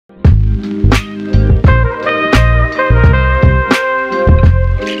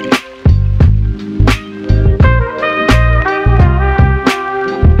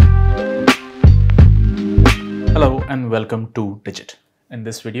Welcome to Digit. In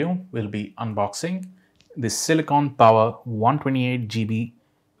this video, we'll be unboxing the Silicon Power 128GB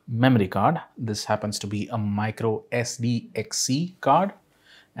memory card. This happens to be a MicroSD XC card,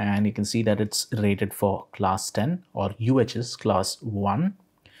 and you can see that it's rated for Class 10 or UHS Class 1.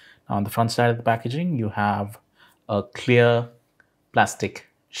 On the front side of the packaging, you have a clear plastic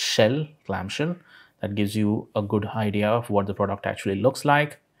shell, clamshell, that gives you a good idea of what the product actually looks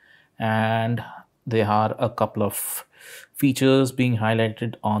like. And there are a couple of features being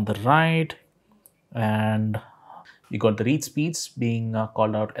highlighted on the right, and you got the read speeds being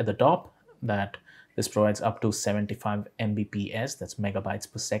called out at the top, that this provides up to 75 Mbps, that's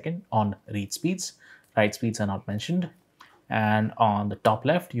megabytes per second on read speeds. Write speeds are not mentioned. And on the top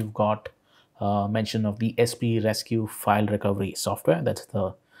left, you've got mention of the SP Rescue file recovery software. That's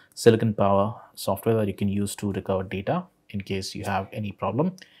the Silicon Power software that you can use to recover data in case you have any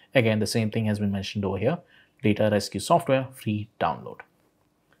problem. Again, the same thing has been mentioned over here. Data rescue software, free download.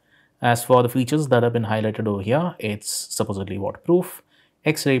 As for the features that have been highlighted over here, it's supposedly waterproof,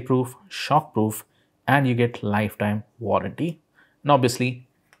 X-ray proof, shock proof, and you get lifetime warranty. And obviously,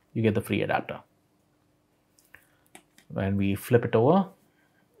 you get the free adapter. When we flip it over,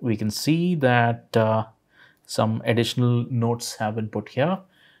 we can see that some additional notes have been put here,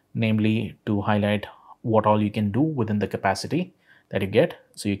 namely to highlight what all you can do within the capacity that you get.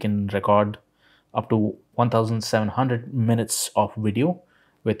 So you can record up to 1700 minutes of video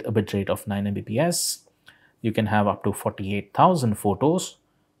with a bitrate of 9 Mbps. You can have up to 48,000 photos,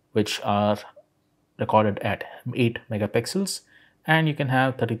 which are recorded at 8 megapixels, and you can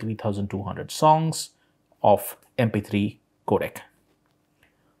have 33,200 songs of MP3 codec.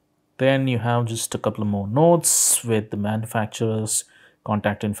 Then you have just a couple of more notes with the manufacturer's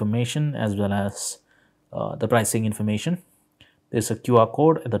contact information as well as the pricing information. There's a QR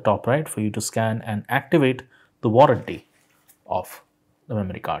code at the top right for you to scan and activate the warranty of the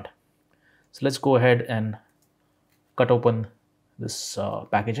memory card. So let's go ahead and cut open this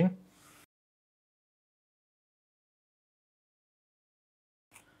packaging.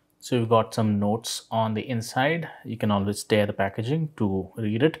 So you've got some notes on the inside. You can always tear the packaging to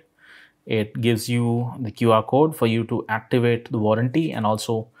read it. It gives you the QR code for you to activate the warranty and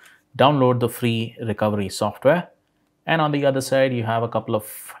also download the free recovery software. And on the other side, you have a couple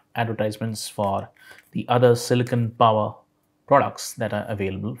of advertisements for the other Silicon Power products that are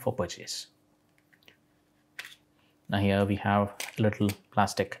available for purchase. Now here we have a little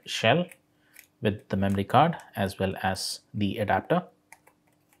plastic shell with the memory card as well as the adapter.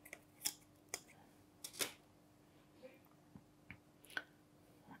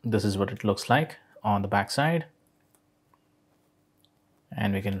 This is what it looks like on the back side,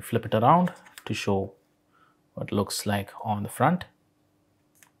 and we can flip it around to show what it looks like on the front.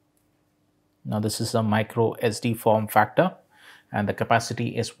 Now this is a micro SD form factor and the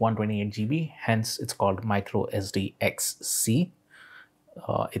capacity is 128 GB, hence it's called micro SD XC.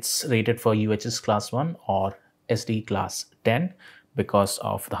 It's rated for UHS class 1 or SD class 10 because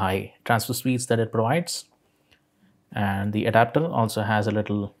of the high transfer speeds that it provides. And the adapter also has a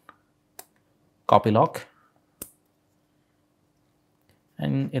little copy lock,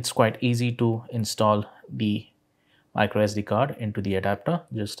 and it's quite easy to install the micro SD card into the adapter.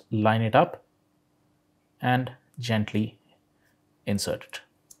 Just line it up and gently insert it.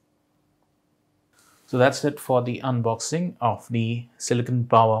 So that's it for the unboxing of the Silicon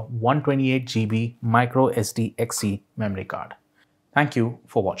Power 128GB micro SD XC memory card. Thank you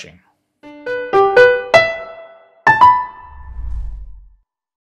for watching.